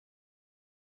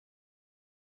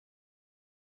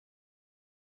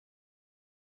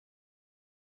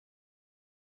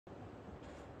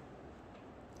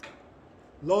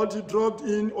Lord, you dropped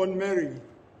in on Mary.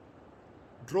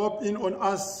 Drop in on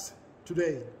us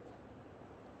today.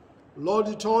 Lord,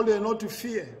 you told her not to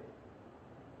fear.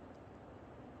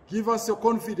 Give us your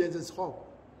confidence and hope.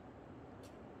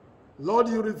 Lord,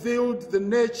 you revealed the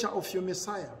nature of your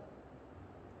Messiah.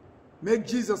 Make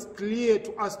Jesus clear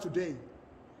to us today.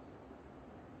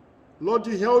 Lord,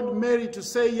 you helped Mary to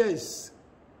say yes.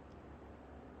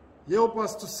 Help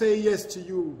us to say yes to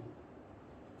you.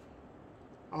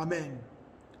 Amen.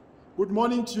 Good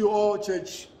morning to you all,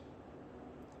 church.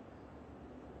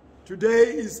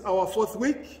 Today is our 4th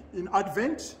week in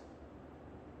Advent,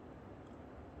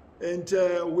 and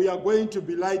we are going to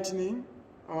be lighting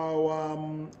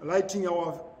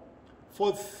our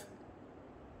 4th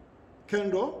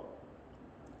candle,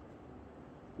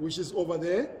 which is over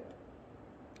there.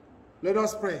 Let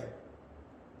us pray.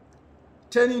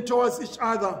 Turning towards each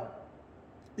other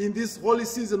in this holy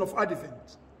season of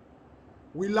Advent,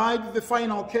 we light the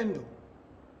final candle,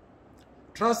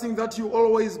 trusting that you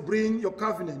always bring your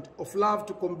covenant of love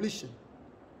to completion.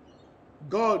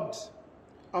 God,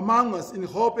 among us in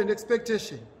hope and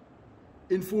expectation,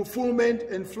 in fulfillment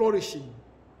and flourishing.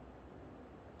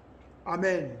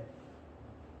 Amen.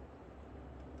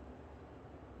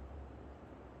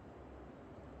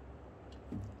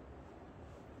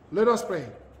 Let us pray.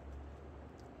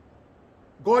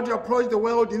 God, you approach the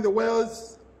world in the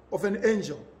words of an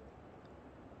angel,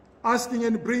 asking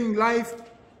and bringing life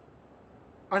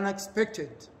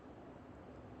unexpected.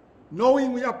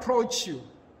 Knowing we approach you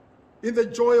in the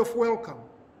joy of welcome,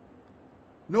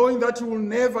 knowing that you will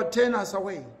never turn us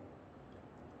away,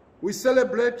 we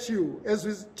celebrate you as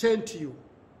we turn to you,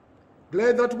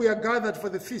 glad that we are gathered for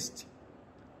the feast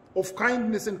of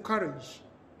kindness and courage.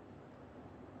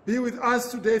 Be with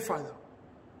us today, Father,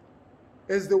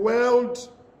 as the world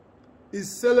is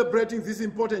celebrating this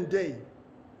important day,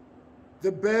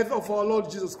 the birth of our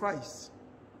Lord Jesus Christ.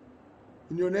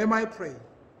 In your name I pray.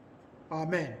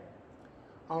 Amen.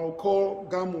 I'll call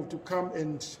Gamu to come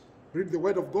and read the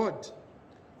word of God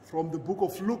from the book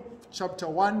of Luke, chapter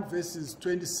 1, verses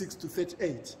 26 to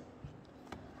 38.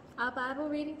 Our Bible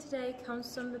reading today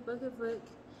comes from the book of Luke,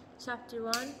 chapter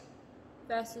 1,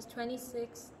 verses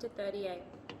 26 to 38.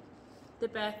 The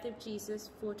birth of Jesus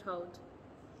foretold.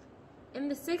 In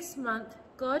the 6th month,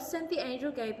 God sent the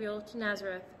angel Gabriel to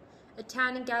Nazareth, a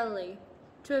town in Galilee,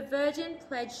 to a virgin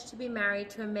pledged to be married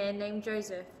to a man named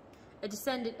Joseph, a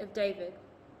descendant of David.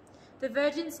 The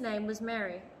virgin's name was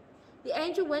Mary. The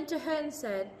angel went to her and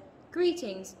said,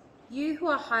 "Greetings, you who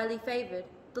are highly favored,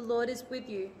 the Lord is with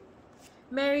you."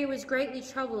 Mary was greatly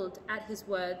troubled at his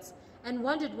words and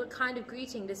wondered what kind of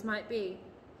greeting this might be.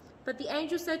 But the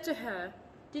angel said to her,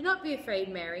 "Do not be afraid,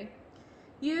 Mary.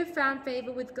 You have found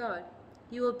favor with God.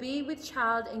 You will be with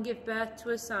child and give birth to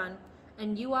a son,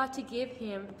 and you are to give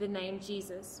him the name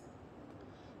Jesus.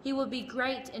 He will be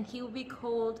great, and he will be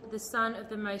called the Son of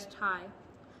the Most High.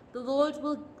 The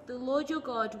Lord your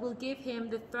God will give him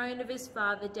the throne of his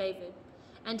father David,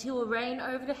 and he will reign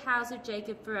over the house of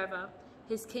Jacob forever.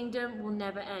 His kingdom will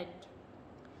never end."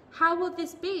 "How will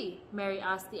this be?" Mary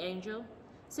asked the angel,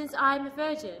 "since I am a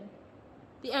virgin?"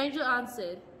 The angel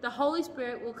answered, "The Holy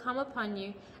Spirit will come upon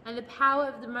you, and the power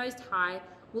of the Most High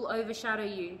will overshadow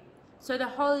you. So the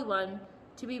Holy One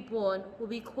to be born will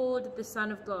be called the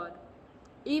Son of God.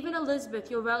 Even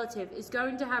Elizabeth, your relative, is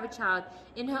going to have a child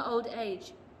in her old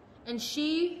age, and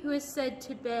she who is said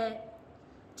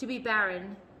to be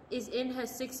barren is in her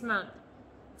 6th month,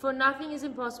 for nothing is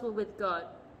impossible with God."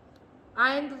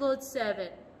 "I am the Lord's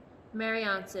servant," Mary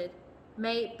answered.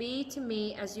 "May it be to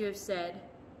me as you have said."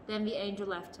 Then the angel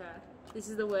left her. This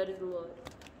is the word of the Lord.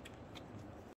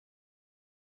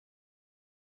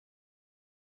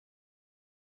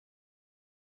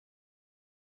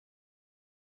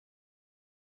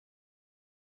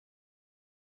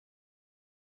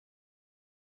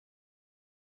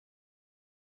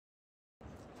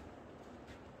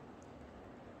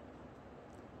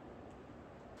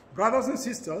 Brothers and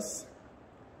sisters,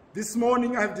 this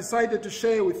morning I've decided to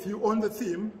share with you on the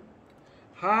theme,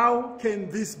 how can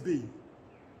this be?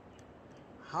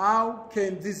 How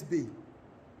can this be?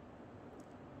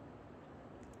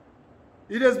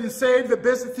 It has been said the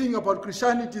best thing about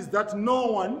Christianity is that no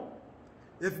one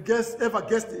has ever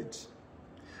guessed it.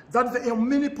 That the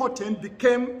omnipotent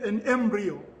became an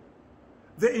embryo.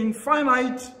 The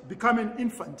infinite became an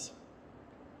infant.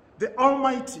 The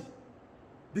Almighty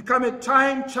became a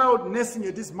tiny child nursing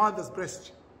at his mother's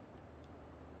breast.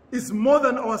 It's more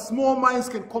than our small minds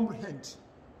can comprehend.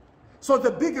 So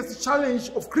the biggest challenge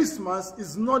of Christmas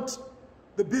is not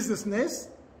the businessness,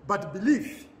 but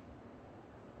belief.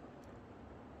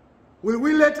 Will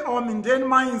we let our mundane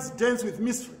minds dance with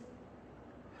mystery?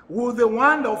 Will the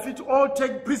wonder of it all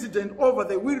take precedence over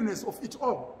the weariness of it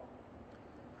all?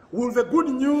 Will the good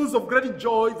news of great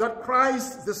joy that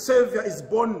Christ the Savior is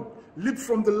born leap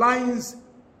from the lines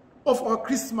of our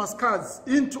Christmas cards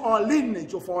into our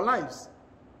lineage of our lives?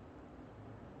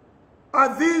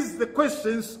 Are these the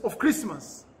questions of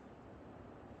Christmas?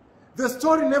 The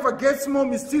story never gets more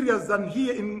mysterious than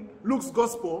here in Luke's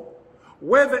Gospel,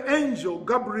 where the angel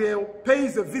Gabriel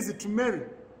pays a visit to Mary.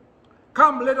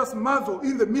 Come, let us marvel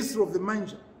in the mystery of the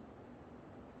manger.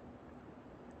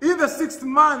 In the 6th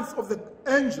month of the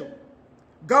angel,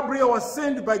 Gabriel was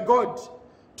sent by God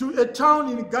to a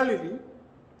town in Galilee,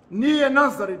 near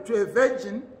Nazareth, to a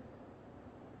virgin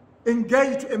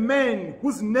engaged to a man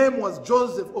whose name was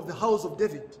Joseph of the house of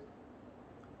David.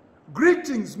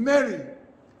 Greetings, Mary,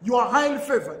 you are highly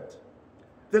favored.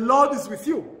 The Lord is with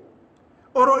you.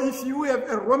 Or if you have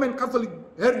a Roman Catholic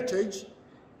heritage,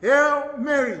 Hail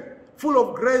Mary, full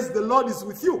of grace, the Lord is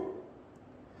with you.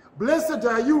 Blessed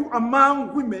are you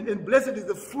among women, and blessed is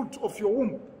the fruit of your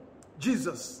womb,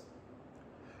 Jesus.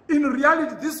 In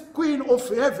reality, this queen of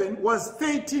heaven was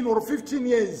 13 or 15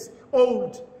 years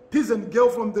old, peasant girl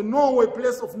from the Norway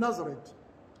place of Nazareth,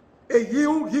 a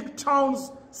hill town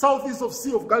southeast of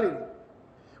Sea of Galilee,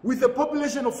 with a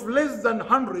population of less than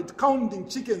 100, counting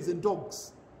chickens and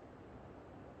dogs.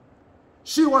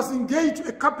 She was engaged to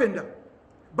a carpenter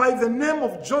by the name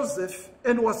of Joseph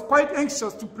and was quite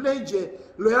anxious to pledge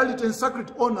loyalty and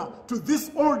sacred honor to this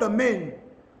older man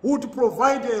who would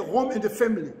provide a home and a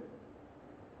family.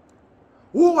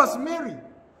 Who was Mary?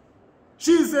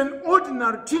 She is an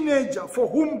ordinary teenager for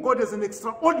whom God has an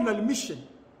extraordinary mission,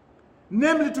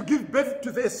 namely to give birth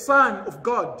to the Son of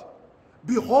God.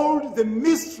 Behold, the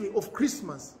mystery of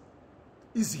Christmas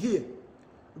is here.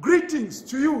 Greetings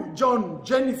to you, John,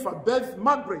 Jennifer, Beth,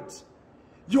 Margaret.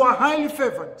 You are highly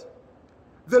favored.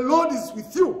 The Lord is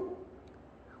with you.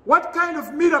 What kind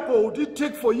of miracle would it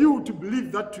take for you to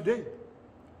believe that today?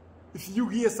 If you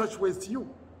hear such words to you,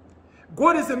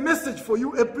 God has a message for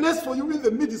you, a place for you in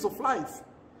the midst of life.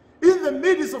 In the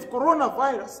midst of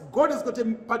coronavirus, God has got a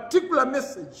particular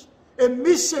message, a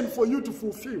mission for you to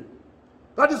fulfill.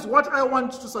 That is what I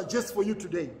want to suggest for you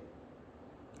today.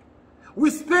 We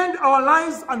spend our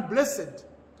lives unblessed.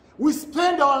 We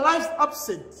spend our lives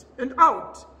upset and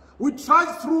out. We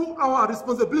trudge through our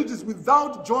responsibilities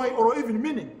without joy or even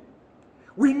meaning.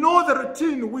 We know the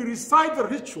routine, we recite the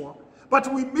ritual,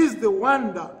 but we miss the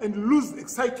wonder and lose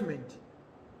excitement.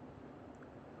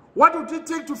 What would it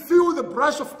take to fill the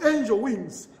brush of angel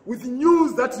wings with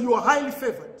news that you are highly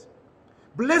favored,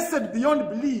 blessed beyond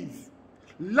belief,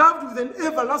 loved with an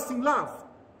everlasting love,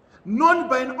 known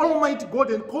by an almighty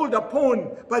God and called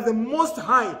upon by the Most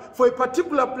High for a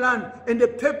particular plan and a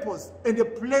purpose and a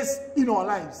place in our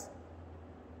lives?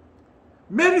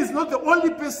 Mary is not the only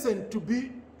person to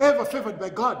be ever favored by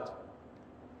God.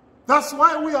 That's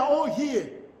why we are all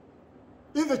here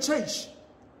in the church.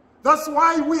 That's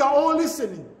why we are all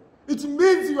listening. It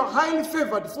means you are highly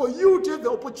favored for you to have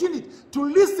the opportunity to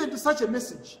listen to such a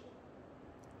message.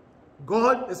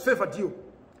 God has favored you.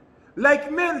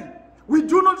 Like Mary, we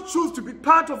do not choose to be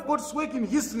part of God's work in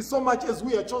history so much as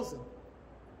we are chosen.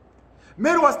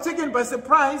 Mary was taken by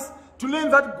surprise to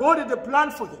learn that God had a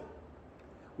plan for her.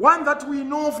 One that we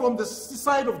know from the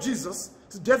side of Jesus,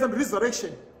 his death and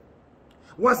resurrection,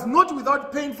 was not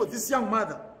without pain for this young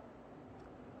mother.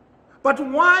 But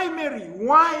why Mary?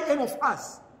 Why any of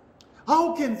us?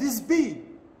 How can this be?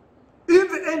 In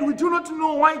the end, we do not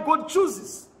know why God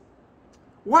chooses.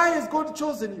 Why has God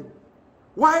chosen you?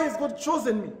 Why has God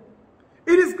chosen me?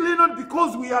 It is clearly not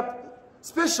because we are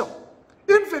special.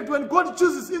 In fact, when God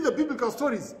chooses in the biblical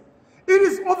stories, it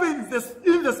is often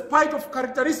in the spite of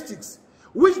characteristics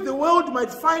which the world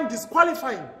might find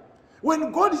disqualifying.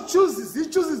 When God chooses, he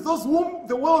chooses those whom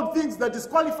the world thinks that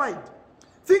disqualified.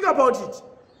 Think about it.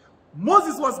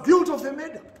 Moses was guilty of a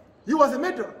murder. He was a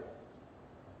murderer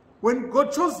when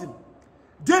God chose him.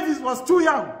 David was too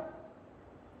young.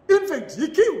 In fact, he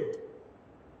killed.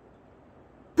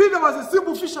 Peter was a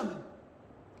simple fisherman.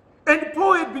 And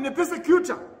Paul had been a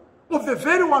persecutor of the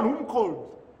very one whom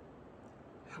called.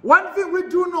 One thing we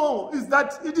do know is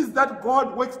that it is that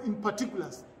God works in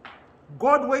particulars.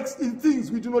 God works in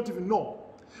things we do not even know.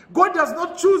 God does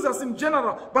not choose us in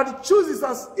general, but he chooses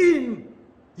us in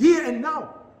here and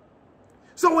now.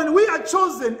 So when we are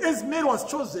chosen, as Mary was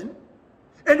chosen,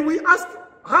 and we ask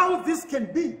how this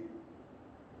can be,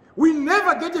 we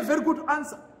never get a very good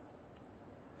answer.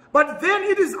 But then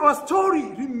it is our story.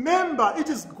 Remember, it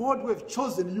is God who has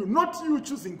chosen you, not you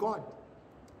choosing God.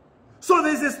 So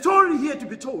there's a story here to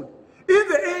be told. In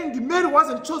the end, Mary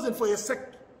wasn't chosen for a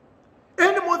sect,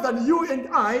 any more than you and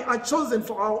I are chosen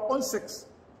for our own sex.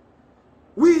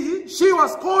 She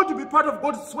was called to be part of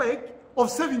God's work of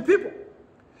saving people.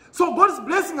 So God's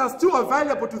blessing are still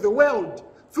available to the world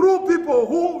through people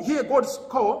who hear God's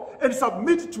call and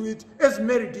submit to it as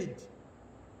Mary did.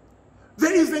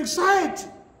 There is anxiety.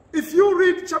 If you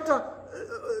read chapter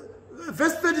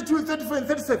verse 32, 34, and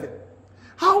 37,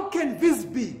 how can this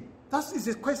be? That is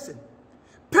a question.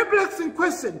 Perplexing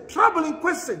question, troubling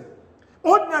question,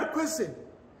 ordinary question.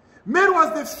 Mary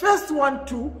was the first one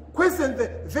to question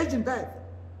the virgin birth.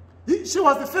 She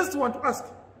was the first one to ask.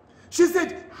 She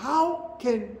said, how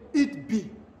can it be?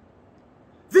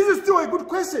 This is still a good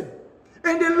question.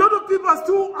 And a lot of people are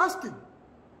still asking.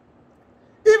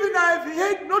 Even I've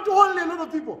heard not only a lot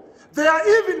of people, there are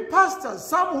even pastors,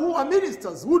 some who are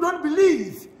ministers, who don't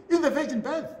believe in the virgin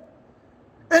birth.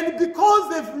 And because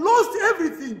they've lost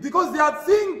everything, because they are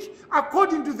think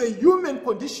according to the human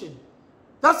condition,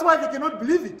 that's why they cannot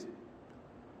believe it.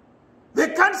 They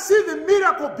can't see the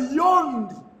miracle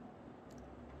beyond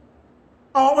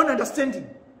our own understanding.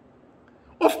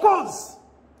 Of course,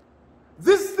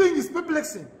 this thing is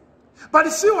perplexing.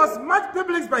 But she was much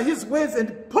perplexed by his words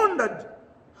and pondered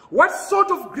what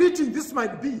sort of greeting this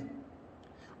might be.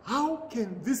 How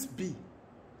can this be?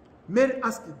 Mary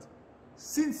asked,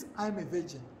 since I'm a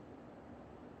virgin.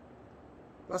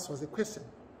 That was the question.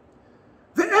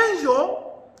 The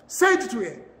angel said to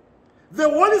her, the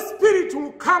Holy Spirit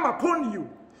will come upon you,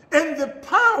 and the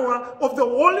power of the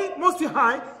Holy Most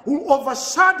High will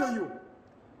overshadow you.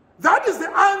 That is the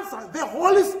answer. The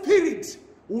Holy Spirit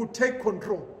will take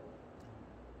control.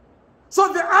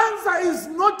 So the answer is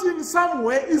not in some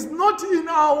way, is not in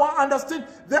our understanding.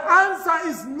 The answer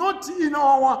is not in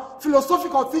our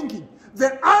philosophical thinking.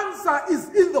 The answer is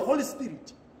in the Holy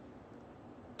Spirit.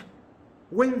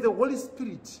 When the Holy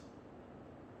Spirit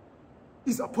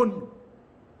is upon you.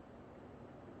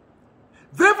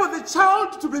 Therefore the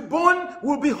child to be born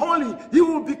will be holy. He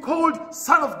will be called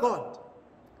Son of God.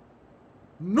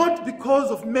 Not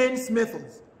because of man's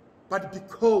methods, but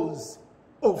because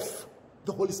of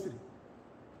the Holy Spirit.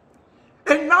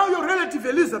 And now your relative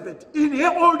Elizabeth, in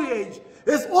her old age,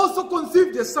 has also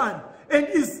conceived a son, and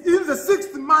is in the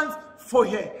 6th month for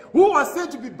her, who was said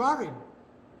to be barren.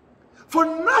 For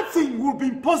nothing will be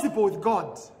impossible with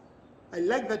God. I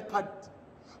like that part.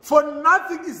 For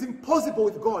nothing is impossible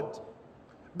with God.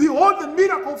 Behold the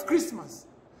miracle of Christmas.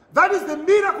 That is the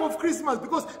miracle of Christmas,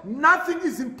 because nothing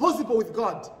is impossible with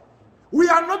God. We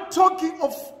are not talking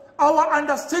of our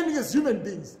understanding as human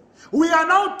beings. We are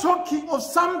now talking of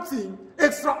something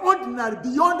extraordinary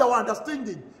beyond our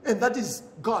understanding, and that is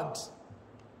God.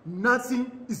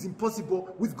 Nothing is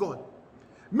impossible with God.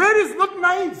 Mary is not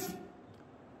naive.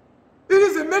 It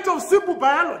is a matter of simple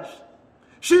biology.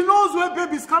 She knows where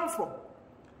babies come from.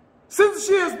 Since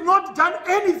she has not done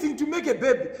anything to make a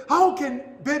baby, how can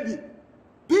baby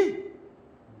be?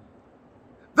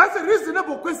 That's a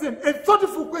reasonable question, a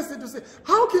thoughtful question to say,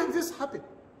 how can this happen?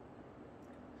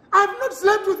 I've not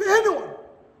slept with anyone.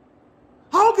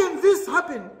 How can this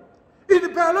happen?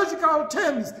 In biological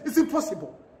terms, it's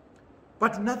impossible.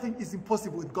 But nothing is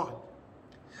impossible with God.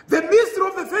 The mystery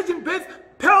of the virgin birth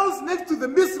pales next to the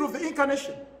mystery of the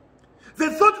incarnation.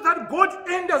 The thought that God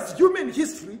enters human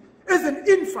history as an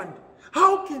infant.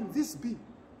 How can this be?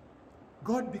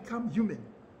 God become human.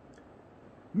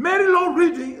 Mary Law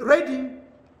Reading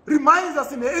reminds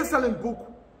us in an excellent book,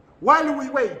 While We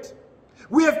Wait.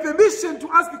 We have permission to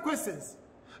ask questions,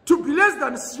 to be less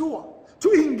than sure,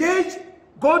 to engage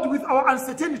God with our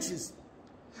uncertainties.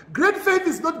 Great faith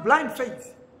is not blind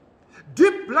faith.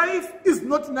 Deep belief is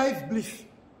not naive belief.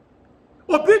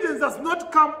 Obedience does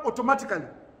not come automatically.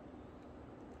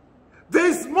 There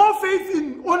is more faith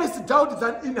in honest doubt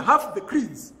than in half the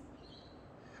creeds.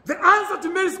 The answer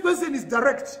to Mary's question is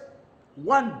direct.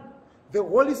 1, the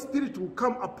Holy Spirit will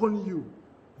come upon you.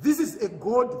 This is a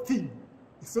God thing.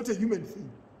 It's not a human thing.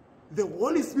 The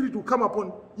Holy Spirit will come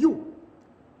upon you.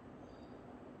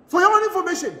 For your own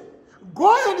information,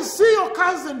 go and see your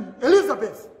cousin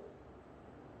Elizabeth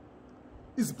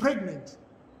is pregnant.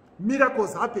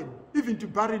 Miracles happen, even to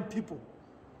barren people.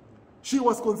 She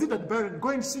was considered barren. Go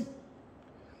and see.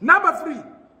 Number 3,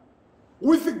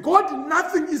 with God,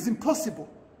 nothing is impossible.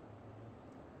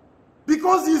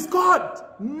 Because He is God.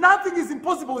 Nothing is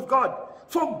impossible with God.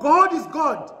 For God is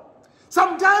God.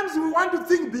 Sometimes we want to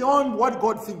think beyond what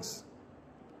God thinks.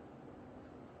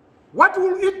 What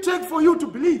will it take for you to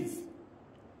believe?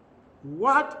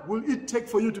 What will it take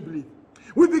for you to believe?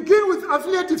 We begin with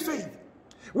affiliated faith.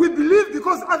 We believe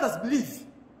because others believe.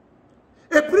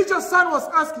 A preacher's son was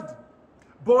asked,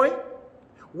 boy,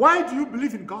 why do you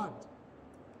believe in God?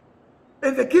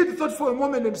 And the kid thought for a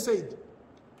moment and said,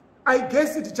 I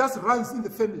guess it just runs in the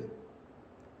family.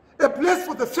 a place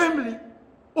for the family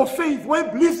of faith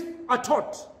where beliefs are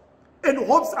taught and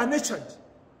hopes are nurtured.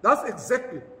 That's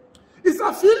exactly. It's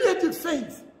affiliated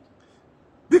faith.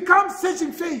 Becomes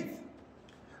searching faith.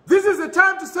 This is a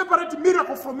time to separate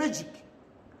miracle from magic.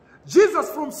 Jesus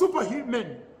from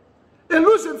superhuman.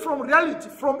 Illusion from reality,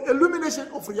 from illumination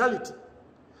of reality.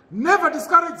 Never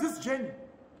discourage this journey.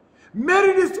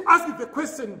 Mary needs to ask the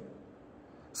question,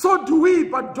 so do we,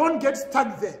 but don't get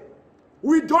stuck there.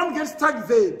 We don't get stuck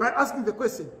there by asking the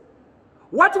question.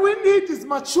 What we need is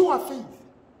mature faith.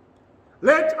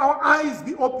 Let our eyes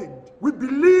be opened. We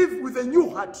believe with a new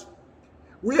heart.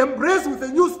 We embrace with a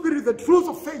new spirit the truth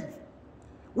of faith.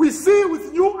 We see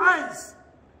with new eyes.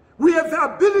 We have the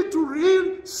ability to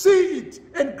really see it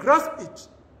and grasp it.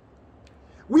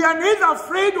 We are neither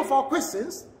afraid of our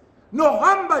questions nor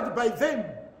hampered by them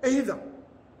either.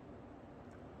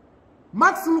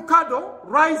 Max Lucado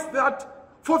writes that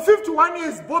for 51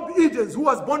 years, Bob Edens, who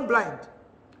was born blind,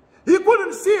 he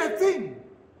couldn't see a thing,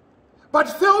 but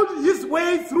felt his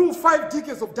way through 5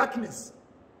 decades of darkness.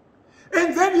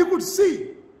 And then he could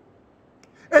see.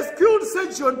 A skilled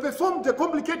surgeon performed a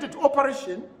complicated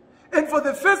operation, and for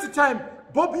the first time,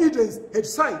 Bob Edens had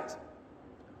sight.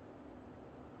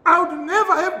 I would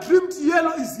never have dreamed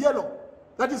yellow is yellow.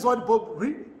 That is what Bob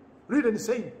Eden is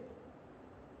saying.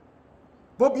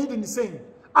 Bob Eden is saying,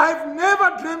 I've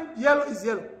never dreamed yellow is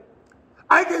yellow.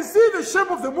 I can see the shape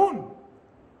of the moon.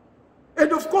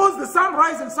 And of course, the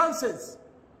sunrise and sunsets,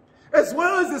 as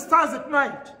well as the stars at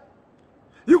night.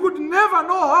 You could never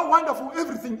know how wonderful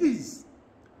everything is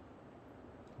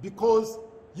because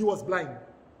he was blind.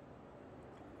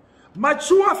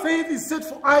 Mature faith is set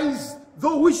for eyes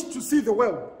that wish to see the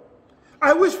world.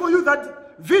 I wish for you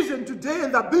that vision today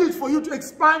and the ability for you to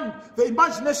expand the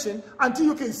imagination until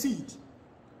you can see it.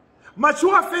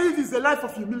 Mature faith is a life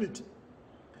of humility.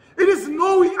 It is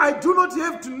knowing I do not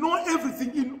have to know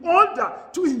everything in order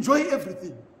to enjoy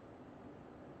everything.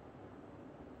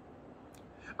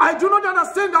 I do not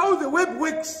understand how the web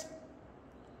works,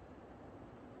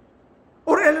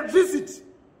 or electricity,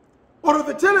 or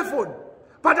the telephone,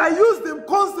 but I use them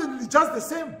constantly just the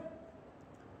same.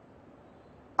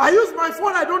 I use my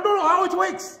phone, I don't know how it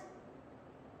works.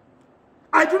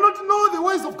 I do not know the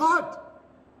ways of God.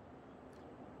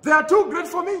 They are too great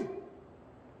for me.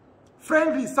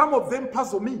 Frankly, some of them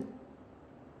puzzle me.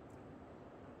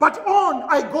 But on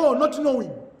I go, not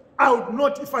knowing. I would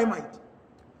not if I might.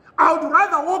 I would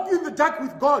rather walk in the dark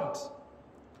with God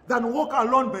than walk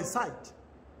alone by sight.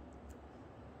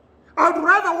 I would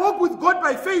rather walk with God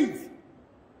by faith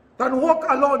than walk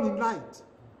alone in light.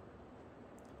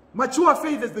 Mature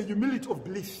faith is the humility of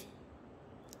belief.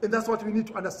 And that's what we need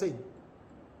to understand.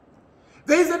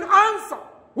 There is an answer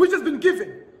which has been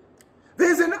given. There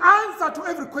is an answer to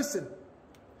every question.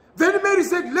 Then Mary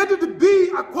said, let it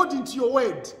be according to your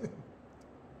word.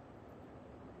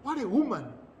 What a woman.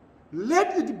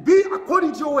 Let it be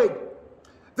according to your word.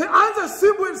 The answer is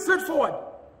simple and straightforward.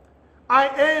 I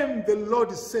am the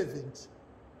Lord's servant.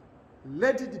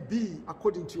 Let it be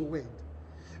according to your word.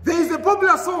 There is a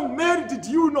popular song, Mary, did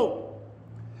you know?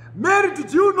 Mary,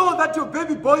 did you know that your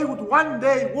baby boy would one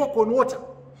day walk on water?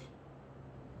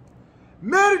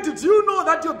 Mary, did you know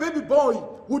that your baby boy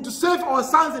would save our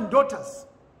sons and daughters?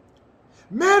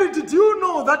 Mary, did you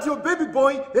know that your baby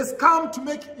boy has come to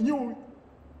make you?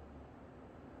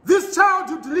 This child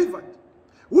you delivered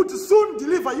would soon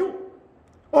deliver you.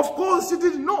 Of course, she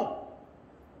didn't know.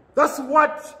 That's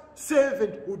what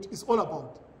servanthood is all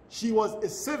about. She was a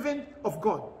servant of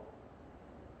God.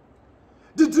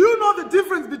 Did you know the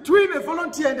difference between a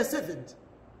volunteer and a servant?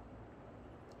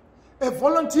 A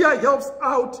volunteer helps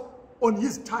out on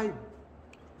his time,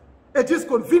 at his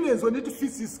convenience when it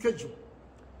fits his schedule.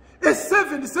 A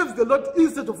servant serves the Lord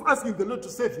instead of asking the Lord to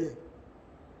save him.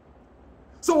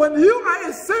 So when you are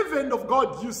a servant of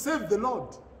God, you serve the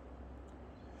Lord.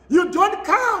 You don't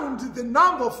count the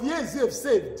number of years you have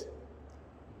saved,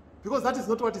 because that is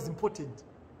not what is important.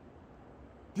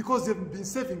 Because you have been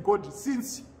serving God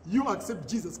since you accept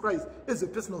Jesus Christ as a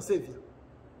personal Savior.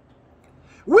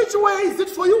 Which way is it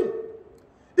for you?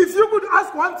 If you could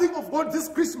ask one thing of God this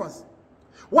Christmas,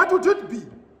 what would it be?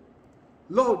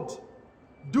 Lord,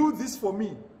 do this for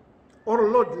me. Or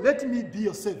Lord, let me be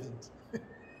your servant.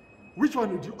 Which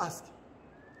one would you ask?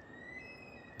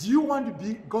 Do you want to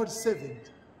be God's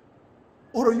servant?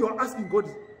 Or you are asking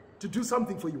God to do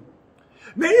something for you?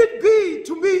 May it be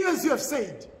to me as you have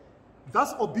said.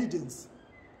 That's obedience.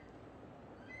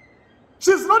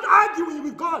 She's not arguing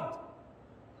with God.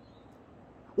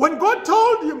 When God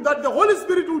told him that the Holy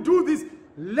Spirit will do this,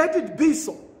 let it be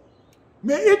so.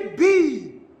 May it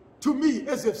be to me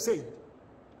as you have said.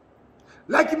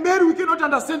 Like Mary, we cannot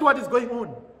understand what is going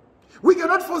on. We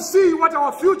cannot foresee what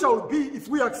our future will be if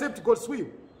we accept God's will.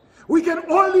 We can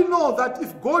only know that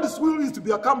if God's will is to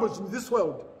be accomplished in this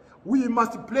world, we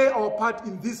must play our part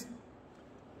in this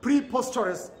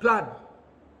preposterous plan.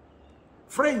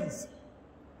 Friends,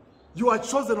 you are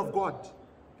chosen of God,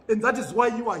 and that is why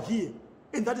you are here,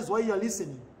 and that is why you are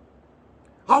listening.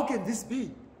 How can this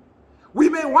be? We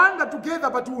may wander together,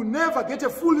 but we will never get a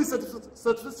fully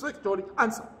satisfactory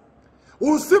answer.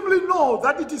 We will simply know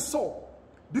that it is so,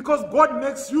 because God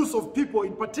makes use of people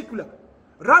in particular,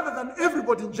 rather than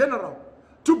everybody in general.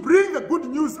 To bring the good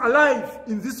news alive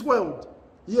in this world,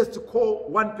 he has to call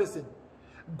one person.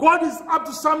 God is up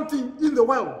to something in the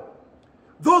world.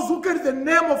 Those who carry the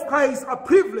name of Christ are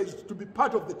privileged to be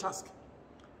part of the task.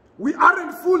 We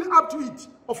aren't fully up to it,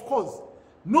 of course.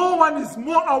 No one is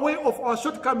more aware of our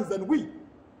shortcomings than we.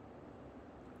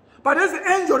 But as the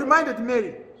angel reminded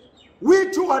Mary,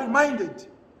 we too are reminded,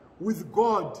 with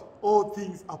God all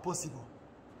things are possible.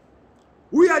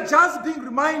 We are just being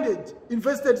reminded in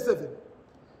verse 37.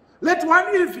 Let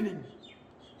one evening,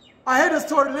 I heard a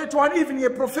story, let one evening a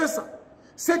professor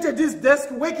sat at his desk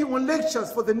working on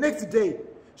lectures for the next day,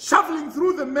 shuffling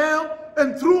through the mail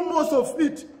and threw most of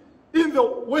it in the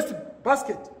waste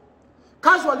basket.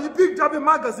 Casually, he picked up a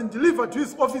magazine delivered to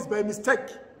his office by mistake,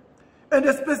 and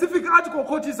a specific article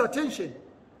caught his attention.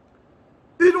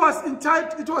 It was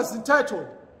entitled,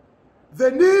 "The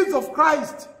Needs of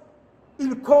Christ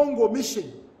in Congo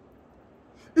Mission."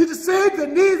 It said the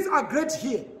needs are great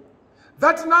here.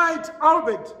 That night,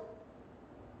 Albert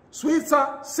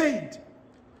Switzer said,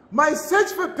 "My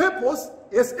search for purpose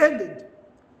has ended.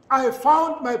 I have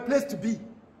found my place to be."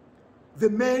 The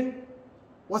man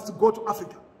was to go to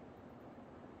Africa.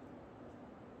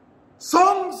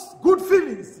 Songs, good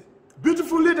feelings,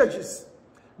 beautiful liturgies,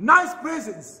 nice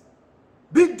presents,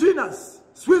 big dinners,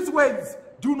 sweet words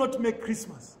do not make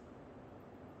Christmas.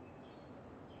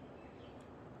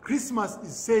 Christmas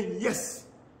is saying yes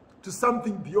to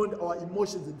something beyond our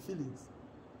emotions and feelings.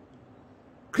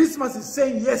 Christmas is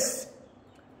saying yes.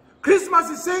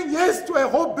 Christmas is saying yes to a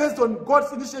hope based on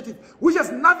God's initiative, which has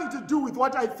nothing to do with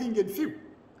what I think and feel.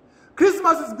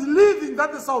 Christmas is believing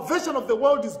that the salvation of the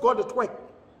world is God at work.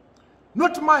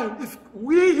 Not mine. If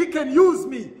he can use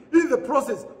me in the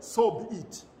process, so be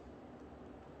it.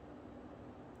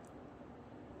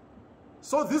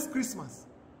 So this Christmas,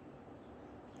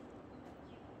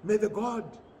 may the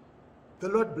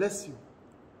Lord bless you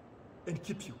and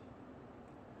keep you.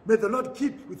 May the Lord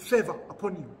keep with favor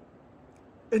upon you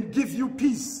and give you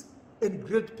peace and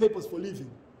great purpose for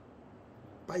living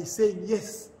by saying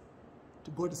yes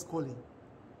to God's calling.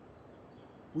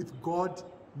 With God,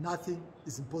 nothing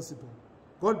is impossible.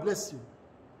 God bless you.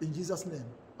 In Jesus' name,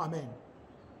 amen.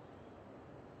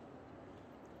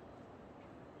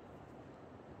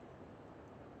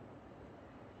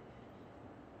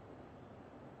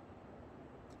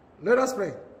 Let us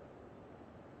pray.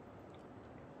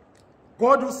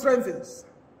 God who strengthens,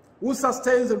 who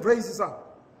sustains and raises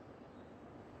up,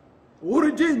 who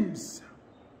redeems,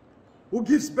 who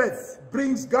gives birth,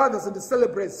 brings, gathers, and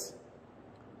celebrates.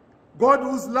 God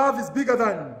whose love is bigger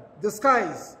than the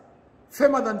skies,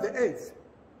 firmer than the earth,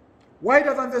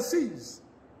 wider than the seas.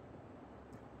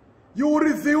 You will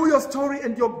reveal your story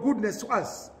and your goodness to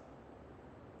us.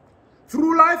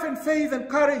 Through life and faith and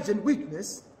courage and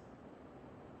weakness,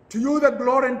 to you the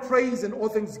glory and praise and all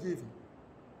thanksgiving.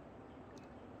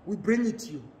 We bring it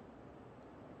to you.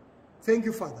 Thank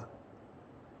you, Father.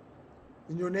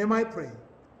 In your name I pray.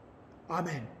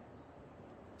 Amen.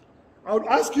 I would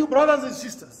ask you, brothers and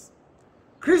sisters,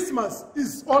 Christmas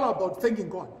is all about thanking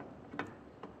God.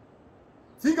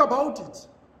 Think about it.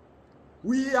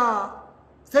 We are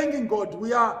thanking God.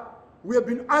 We have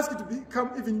been asked to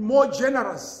become even more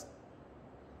generous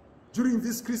during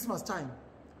this Christmas time.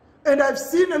 And I've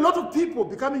seen a lot of people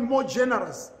becoming more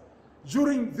generous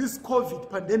during this COVID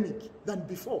pandemic than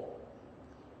before.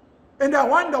 And I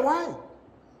wonder why.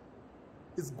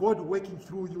 Is God working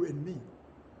through you and me?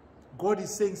 God is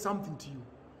saying something to you.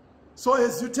 So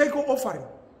as you take an offering,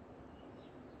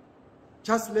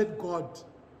 just let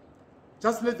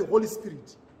the Holy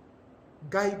Spirit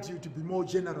guide you to be more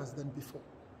generous than before.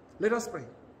 Let us pray.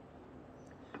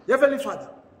 Heavenly Father,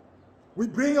 we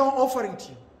bring our offering to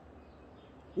you.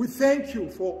 We thank you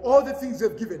for all the things you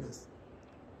have given us.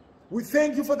 We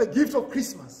thank you for the gift of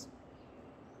Christmas,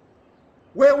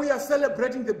 where we are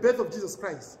celebrating the birth of Jesus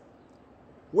Christ,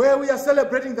 where we are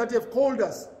celebrating that you have called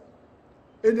us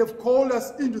and have called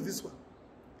us into this world,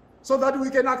 so that we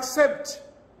can accept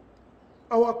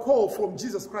our call from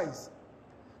Jesus Christ,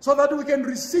 so that we can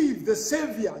receive the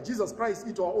Savior, Jesus Christ,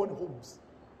 into our own homes.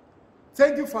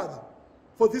 Thank you, Father,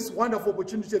 for this wonderful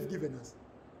opportunity you've given us.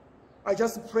 I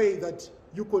just pray that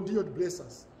you continue to bless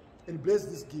us and bless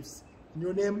these gifts. In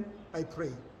your name, I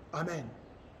pray. Amen.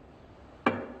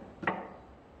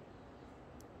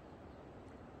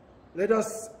 Let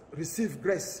us receive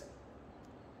grace.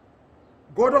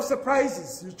 God of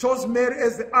surprises, you chose Mary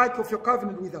as the ark of your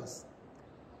covenant with us.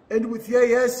 And with your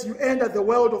yes, you entered the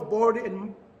world of body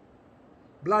and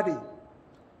bloody.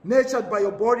 Nurtured by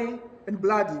your body and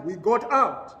bloody, we got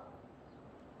out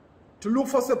to look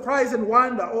for surprise and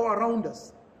wonder all around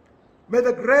us. May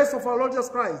the grace of our Lord Jesus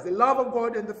Christ, the love of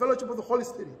God, and the fellowship of the Holy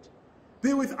Spirit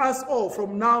be with us all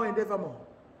from now and evermore.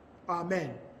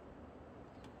 Amen.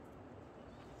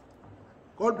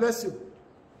 God bless you.